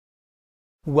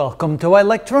Welcome to our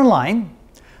lecture online.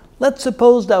 Let's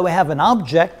suppose that we have an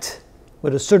object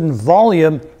with a certain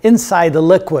volume inside the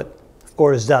liquid. Of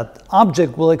course, that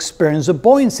object will experience a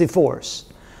buoyancy force.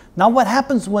 Now, what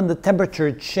happens when the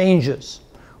temperature changes?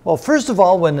 Well, first of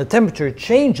all, when the temperature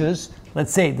changes,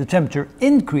 let's say the temperature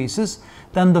increases,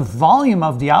 then the volume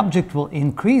of the object will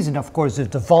increase. And of course,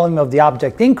 if the volume of the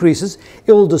object increases,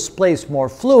 it will displace more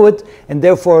fluid, and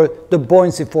therefore the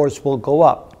buoyancy force will go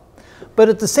up. But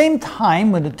at the same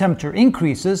time, when the temperature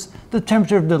increases, the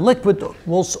temperature of the liquid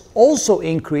will also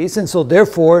increase, and so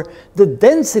therefore the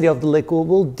density of the liquid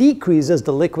will decrease as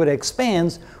the liquid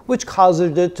expands, which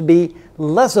causes there to be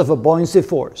less of a buoyancy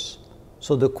force.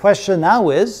 So the question now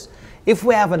is, if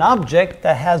we have an object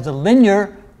that has the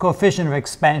linear coefficient of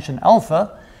expansion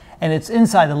alpha, and it's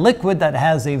inside a liquid that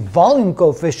has a volume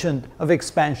coefficient of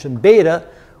expansion beta,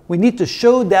 we need to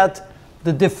show that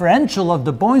the differential of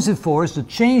the buoyancy force, the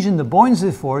change in the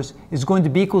buoyancy force, is going to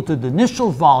be equal to the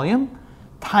initial volume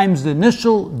times the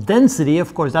initial density,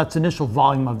 of course that's the initial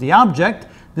volume of the object,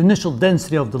 the initial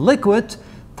density of the liquid,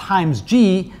 times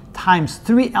G times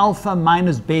 3 alpha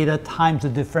minus beta times the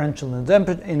differential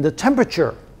in the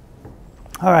temperature.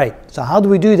 All right, so how do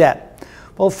we do that?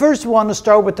 Well, first we want to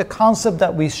start with the concept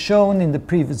that we've shown in the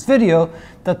previous video,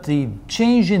 that the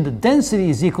change in the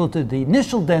density is equal to the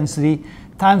initial density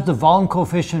times the volume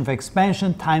coefficient of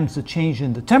expansion times the change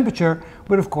in the temperature,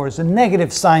 with of course a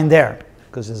negative sign there,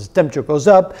 because as the temperature goes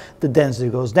up, the density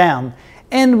goes down.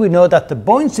 And we know that the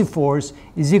buoyancy force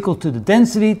is equal to the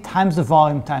density times the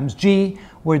volume times G,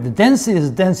 where the density is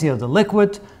the density of the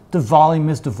liquid, the volume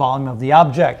is the volume of the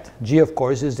object. G, of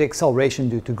course, is the acceleration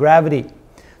due to gravity.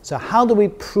 So how do we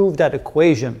prove that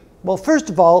equation? Well, first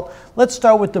of all, let's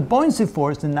start with the buoyancy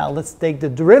force, and now let's take the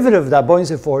derivative of that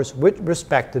buoyancy force with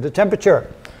respect to the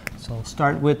temperature. So I'll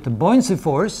start with the buoyancy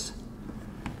force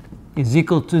is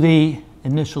equal to the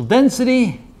initial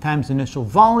density times initial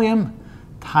volume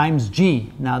times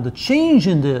G. Now the change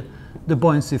in the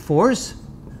buoyancy force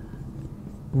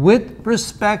with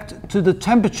respect to the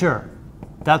temperature,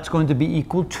 that's going to be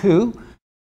equal to,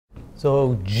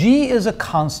 so G is a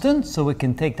constant, so we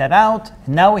can take that out.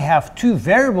 And now we have two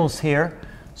variables here,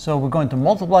 so we're going to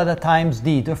multiply that times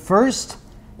D, the first,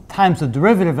 times the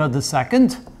derivative of the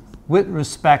second with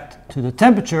respect to the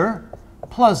temperature,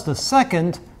 plus the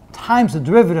second times the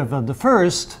derivative of the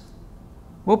first.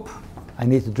 Whoop, I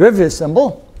need the derivative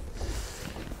symbol.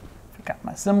 Forgot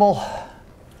my symbol.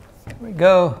 There we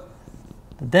go.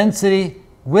 The density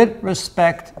with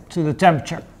respect to the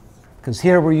temperature, because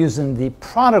here we're using the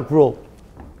product rule.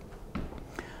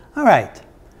 All right,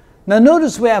 now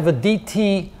notice we have a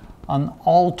dt on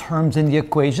all terms in the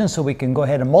equation, so we can go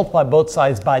ahead and multiply both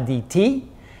sides by dt.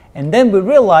 And then we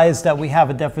realize that we have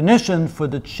a definition for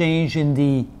the change in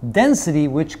the density,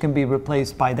 which can be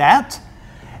replaced by that.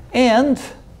 And,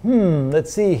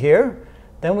 let's see here,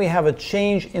 then we have a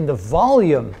change in the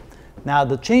volume. Now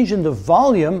the change in the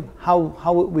volume,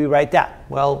 how would we write that?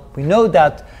 Well, we know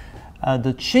that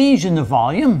the change in the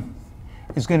volume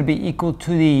is going to be equal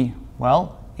to the,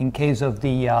 well, in case of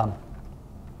the, I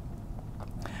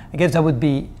guess that would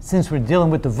be, since we're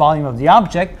dealing with the volume of the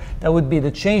object, that would be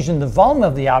the change in the volume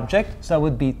of the object. So that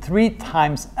would be 3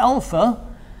 times alpha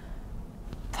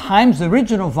times the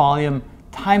original volume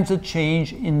times the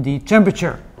change in the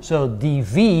temperature. So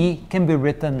dV can be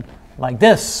written like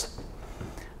this.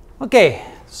 Okay,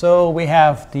 so we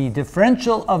have the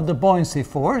differential of the buoyancy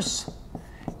force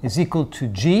is equal to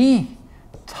G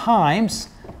times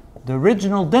the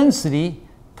original density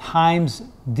times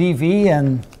dV,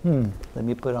 and let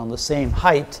me put it on the same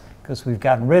height because we've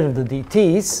gotten rid of the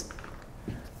dTs.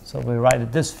 So we write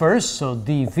it this first, so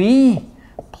dV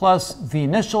plus V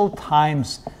initial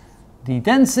times the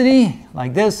density,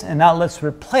 like this, and now let's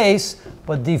replace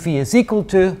what dV is equal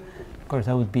to. Of course,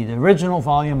 that would be the original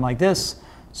volume like this.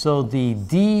 So the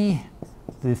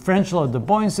differential of the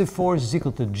buoyancy force is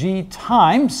equal to G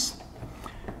times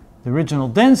the original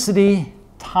density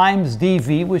times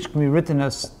dV, which can be written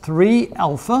as 3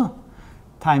 alpha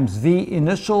times V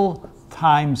initial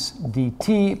times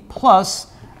dt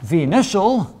plus V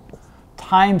initial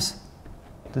times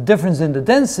the difference in the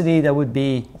density, that would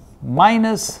be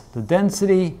minus the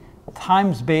density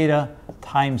times beta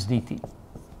times dt.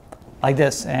 Like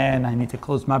this, and I need to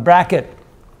close my bracket.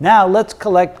 Now let's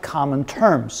collect common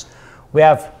terms. We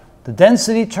have the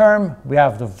density term, we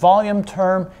have the volume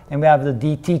term, and we have the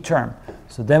dt term.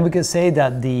 So then we can say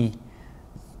that the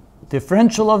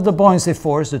differential of the buoyancy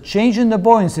force, the change in the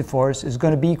buoyancy force, is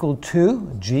going to be equal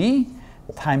to G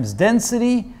times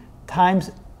density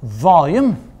times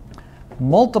volume,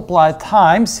 multiply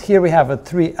times, here we have a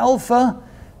 3 alpha,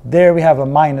 there we have a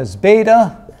minus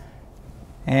beta,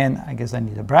 and I guess I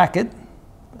need a bracket,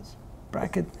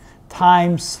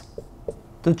 times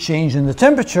the change in the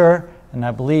temperature, and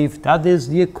I believe that is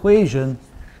the equation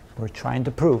we're trying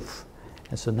to prove.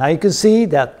 And so now you can see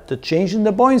that the change in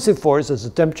the buoyancy force as the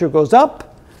temperature goes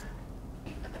up,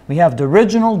 we have the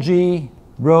original G,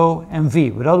 rho, and V.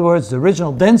 In other words, the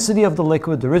original density of the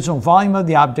liquid, the original volume of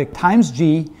the object times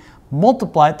G,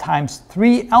 multiplied times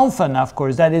 3 alpha. Now, of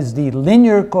course, that is the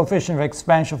linear coefficient of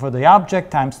expansion for the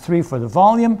object times 3 for the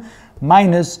volume,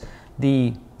 minus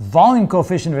the volume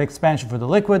coefficient of expansion for the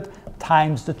liquid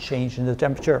times the change in the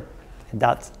temperature. And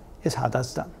that is how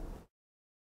that's done.